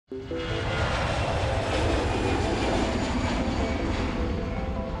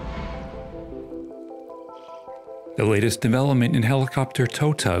The latest development in helicopter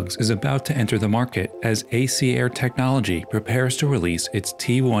tow tugs is about to enter the market as AC Air Technology prepares to release its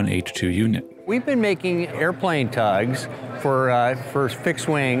T1H2 unit. We've been making airplane tugs for fixed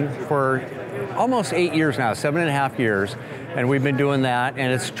wing for almost 8 years now, 7.5 years, and we've been doing that,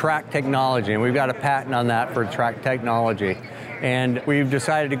 and it's track technology, and we've got a patent on that for track technology. And we've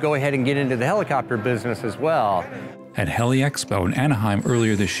decided to go ahead and get into the helicopter business as well. At Heli-Expo in Anaheim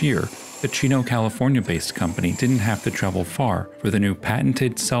earlier this year, the Chino, California-based company didn't have to travel far for the new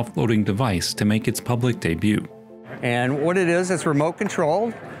patented self-loading device to make its public debut. And what it is, it's remote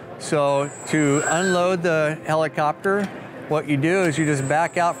controlled. So to unload the helicopter, what you do is you just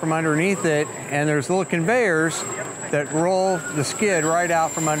back out from underneath it, and there's little conveyors that roll the skid right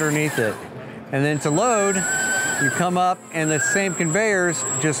out from underneath it. And then to load, you come up and the same conveyors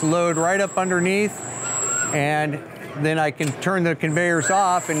just load right up underneath, and then I can turn the conveyors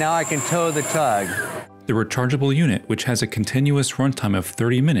off, and now I can tow the tug. The rechargeable unit, which has a continuous runtime of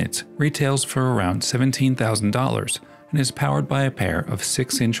 30 minutes, retails for around $17,000 and is powered by a pair of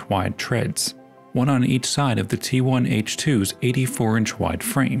 6-inch wide treads, one on each side of the T1H2's 84-inch wide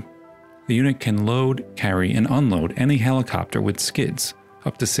frame. The unit can load, carry, and unload any helicopter with skids,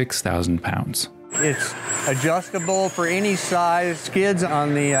 up to 6,000 pounds. It's adjustable for any size skids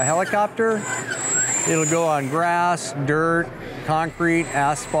on the helicopter. It'll go on grass, dirt, concrete,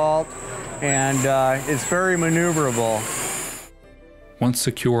 asphalt, and it's very maneuverable. Once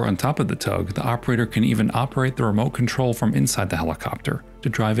secure on top of the tug, the operator can even operate the remote control from inside the helicopter to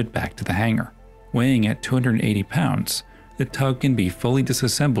drive it back to the hangar. Weighing at 280 pounds, the tug can be fully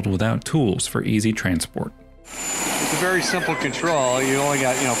disassembled without tools for easy transport. It's a very simple control. You only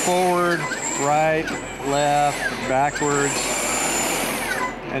got, forward, right, left, backwards,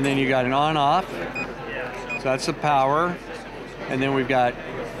 and then you got an on-off. So that's the power. And then we've got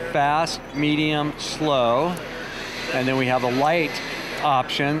fast, medium, slow. And then we have a light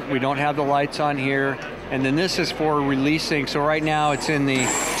option. We don't have the lights on here. And then this is for releasing. So right now it's in the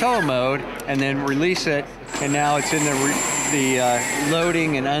tow mode, and then release it, and now it's in the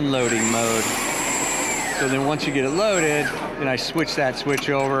loading and unloading mode. So then once you get it loaded, then I switch that switch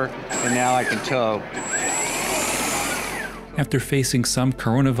over, and now I can tow. After facing some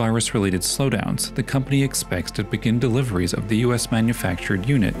coronavirus-related slowdowns, the company expects to begin deliveries of the US-manufactured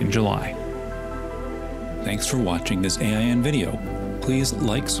unit in July. Thanks for watching this AIN video. Please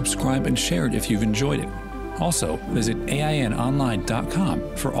like, subscribe, and share it if you've enjoyed it. Also, visit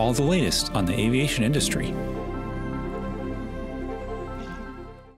AINonline.com for all the latest on the aviation industry.